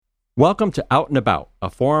Welcome to Out and About, a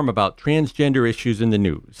forum about transgender issues in the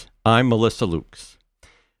news. I'm Melissa Lukes.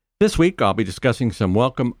 This week, I'll be discussing some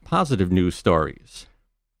welcome positive news stories.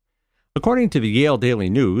 According to the Yale Daily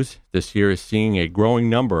News, this year is seeing a growing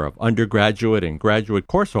number of undergraduate and graduate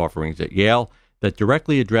course offerings at Yale that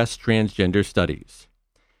directly address transgender studies.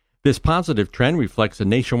 This positive trend reflects a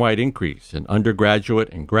nationwide increase in undergraduate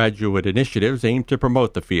and graduate initiatives aimed to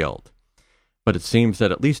promote the field. But it seems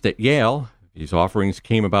that at least at Yale, these offerings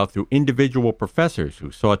came about through individual professors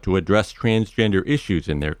who sought to address transgender issues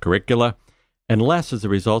in their curricula, and less as a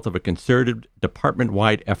result of a concerted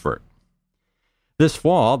department-wide effort. This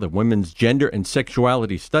fall, the Women's Gender and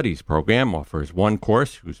Sexuality Studies program offers one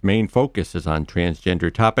course whose main focus is on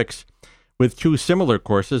transgender topics, with two similar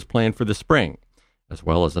courses planned for the spring, as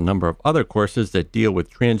well as a number of other courses that deal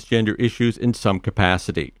with transgender issues in some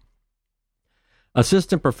capacity.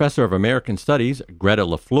 Assistant Professor of American Studies, Greta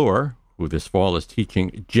LaFleur, who this fall is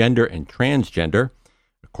teaching Gender and Transgender,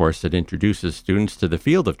 a course that introduces students to the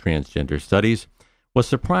field of transgender studies, was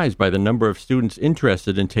surprised by the number of students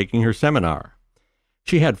interested in taking her seminar.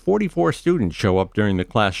 She had 44 students show up during the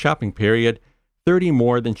class shopping period, 30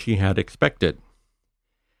 more than she had expected.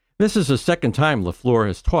 This is the second time LaFleur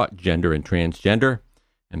has taught Gender and Transgender,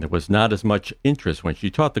 and there was not as much interest when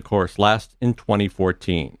she taught the course last in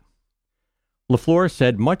 2014. LaFleur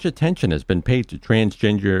said much attention has been paid to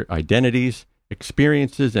transgender identities,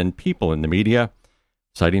 experiences, and people in the media,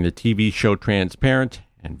 citing the TV show Transparent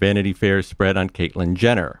and Vanity Fair's spread on Caitlyn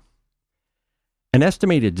Jenner. An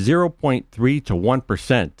estimated 0.3 to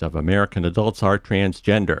 1% of American adults are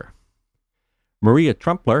transgender. Maria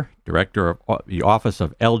Trumpler, director of the Office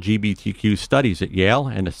of LGBTQ Studies at Yale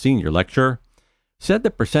and a senior lecturer, said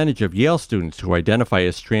the percentage of Yale students who identify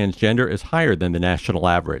as transgender is higher than the national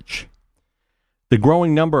average. The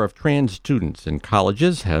growing number of trans students in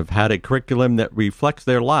colleges have had a curriculum that reflects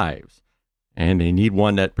their lives, and they need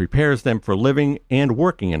one that prepares them for living and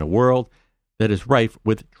working in a world that is rife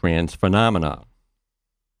with trans phenomena.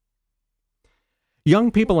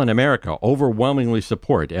 Young people in America overwhelmingly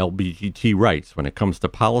support LGBT rights when it comes to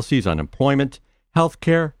policies on employment, health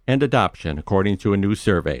care, and adoption, according to a new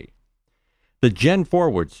survey. The Gen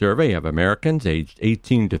Forward survey of Americans aged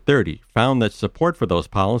 18 to 30 found that support for those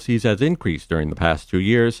policies has increased during the past 2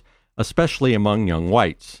 years, especially among young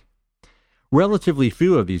whites. Relatively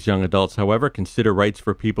few of these young adults, however, consider rights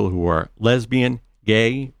for people who are lesbian,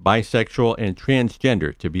 gay, bisexual, and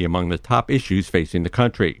transgender to be among the top issues facing the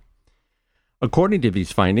country. According to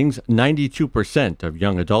these findings, 92% of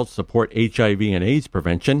young adults support HIV and AIDS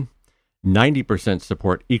prevention, 90%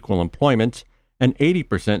 support equal employment, and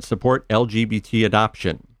 80% support LGBT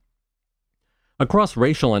adoption. Across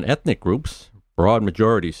racial and ethnic groups, broad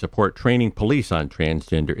majorities support training police on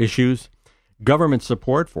transgender issues, government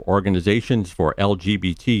support for organizations for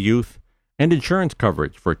LGBT youth, and insurance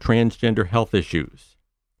coverage for transgender health issues.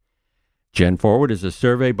 Gen Forward is a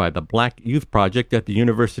survey by the Black Youth Project at the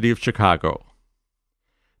University of Chicago.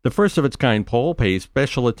 The first-of-its-kind poll pays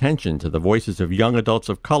special attention to the voices of young adults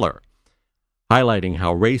of color, highlighting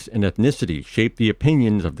how race and ethnicity shape the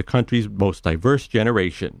opinions of the country's most diverse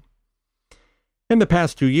generation. In the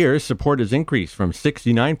past 2 years, support has increased from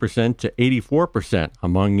 69% to 84%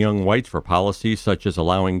 among young whites for policies such as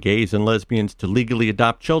allowing gays and lesbians to legally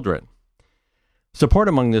adopt children. Support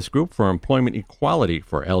among this group for employment equality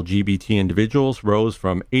for LGBT individuals rose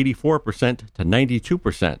from 84% to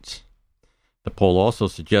 92%. The poll also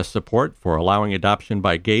suggests support for allowing adoption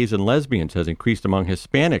by gays and lesbians has increased among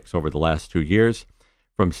Hispanics over the last 2 years,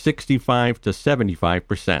 from 65 to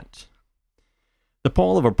 75%. The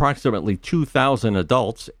poll of approximately 2,000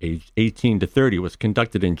 adults aged 18 to 30 was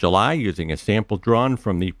conducted in July using a sample drawn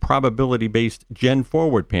from the probability-based Gen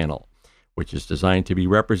Forward panel, which is designed to be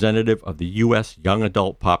representative of the U.S. young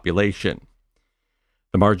adult population.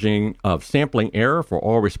 The margin of sampling error for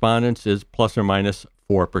all respondents is plus or minus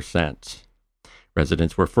 4%.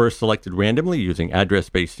 Residents were first selected randomly using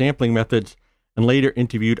address-based sampling methods and later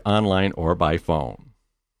interviewed online or by phone.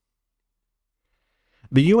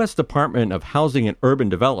 The U.S. Department of Housing and Urban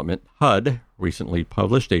Development, HUD, recently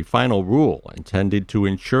published a final rule intended to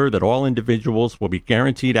ensure that all individuals will be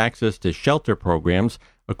guaranteed access to shelter programs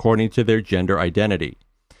according to their gender identity.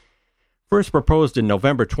 First proposed in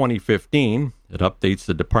November 2015, it updates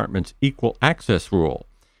the department's Equal Access Rule,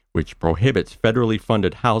 which prohibits federally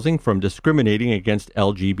funded housing from discriminating against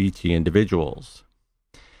LGBT individuals.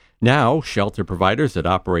 Now, shelter providers that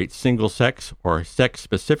operate single-sex or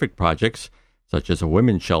sex-specific projects, such as a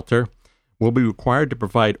women's shelter, will be required to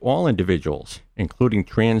provide all individuals, including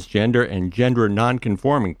transgender and gender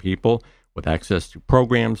nonconforming people, with access to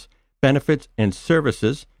programs, benefits, and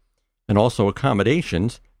services, and also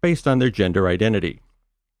accommodations based on their gender identity.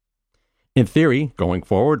 In theory, going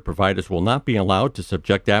forward, providers will not be allowed to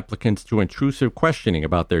subject applicants to intrusive questioning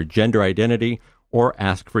about their gender identity or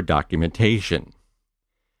ask for documentation.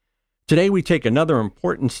 Today, we take another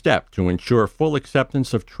important step to ensure full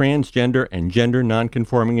acceptance of transgender and gender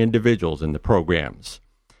nonconforming individuals in the programs.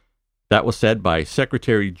 That was said by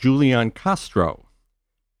Secretary Julian Castro.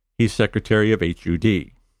 He's Secretary of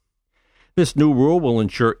HUD. This new rule will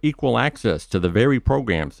ensure equal access to the very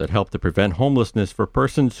programs that help to prevent homelessness for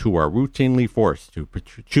persons who are routinely forced to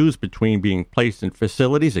choose between being placed in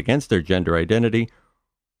facilities against their gender identity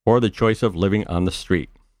or the choice of living on the street.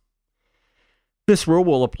 This rule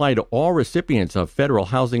will apply to all recipients of federal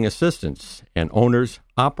housing assistance and owners,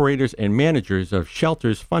 operators, and managers of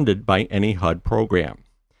shelters funded by any HUD program.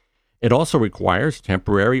 It also requires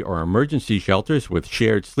temporary or emergency shelters with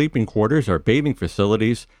shared sleeping quarters or bathing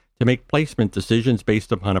facilities to make placement decisions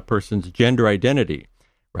based upon a person's gender identity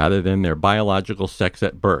rather than their biological sex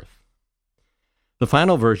at birth. The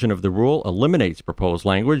final version of the rule eliminates proposed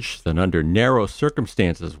language that under narrow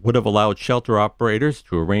circumstances would have allowed shelter operators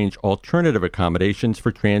to arrange alternative accommodations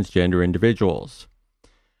for transgender individuals.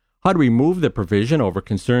 HUD removed the provision over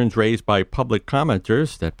concerns raised by public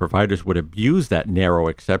commenters that providers would abuse that narrow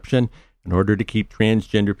exception in order to keep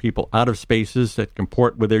transgender people out of spaces that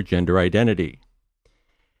comport with their gender identity.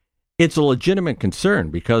 It's a legitimate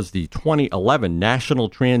concern because the 2011 National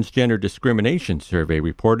Transgender Discrimination Survey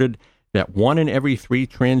reported that 1 in every 3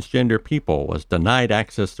 transgender people was denied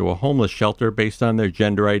access to a homeless shelter based on their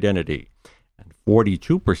gender identity, and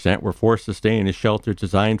 42% were forced to stay in a shelter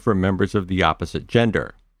designed for members of the opposite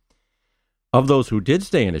gender. Of those who did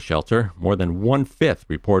stay in a shelter, more than 1/5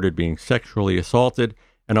 reported being sexually assaulted,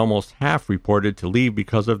 and almost half reported to leave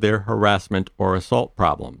because of their harassment or assault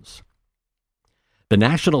problems. The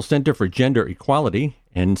National Center for Gender Equality,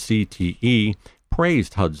 NCTE,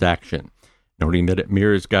 praised HUD's action, noting that it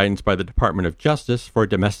mirrors guidance by the Department of Justice for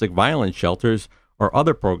domestic violence shelters or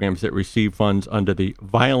other programs that receive funds under the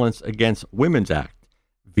Violence Against Women's Act,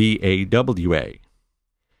 VAWA.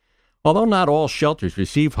 Although not all shelters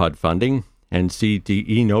receive HUD funding,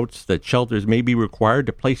 NCTE notes that shelters may be required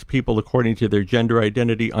to place people according to their gender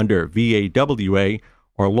identity under VAWA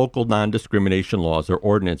or local non-discrimination laws or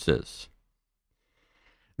ordinances.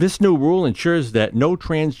 This new rule ensures that no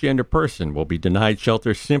transgender person will be denied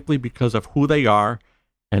shelter simply because of who they are,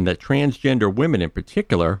 and that transgender women in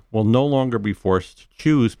particular will no longer be forced to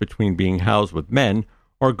choose between being housed with men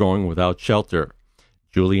or going without shelter.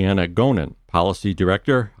 Juliana Gonen, Policy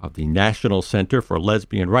Director of the National Center for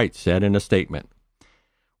Lesbian Rights, said in a statement,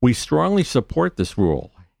 "We strongly support this rule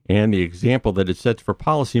and the example that it sets for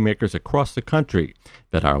policymakers across the country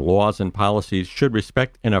that our laws and policies should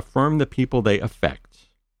respect and affirm the people they affect."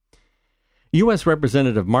 U.S.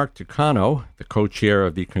 Representative Mark Takano, the co-chair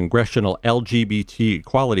of the Congressional LGBT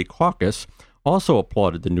Equality Caucus, also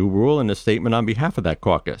applauded the new rule in a statement on behalf of that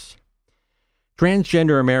caucus.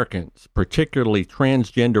 Transgender Americans, particularly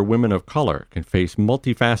transgender women of color, can face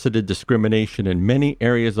multifaceted discrimination in many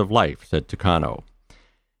areas of life, said Takano.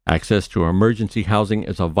 Access to emergency housing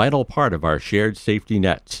is a vital part of our shared safety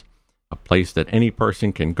nets, a place that any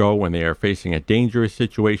person can go when they are facing a dangerous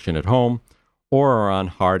situation at home or are on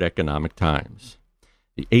hard economic times.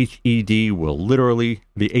 The HUD rule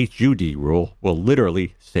will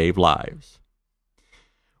literally save lives.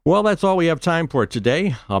 Well, that's all we have time for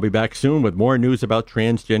today. I'll be back soon with more news about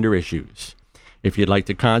transgender issues. If you'd like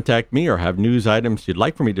to contact me or have news items you'd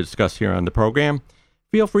like for me to discuss here on the program,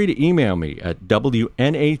 feel free to email me at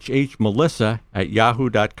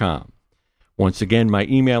wnhhmelissa@yahoo.com. Once again, my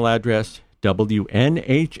email address,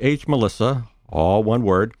 wnhhmelissa, all one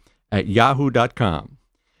word, @yahoo.com.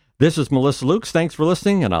 This is Melissa Lukes. Thanks for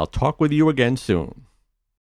listening, and I'll talk with you again soon.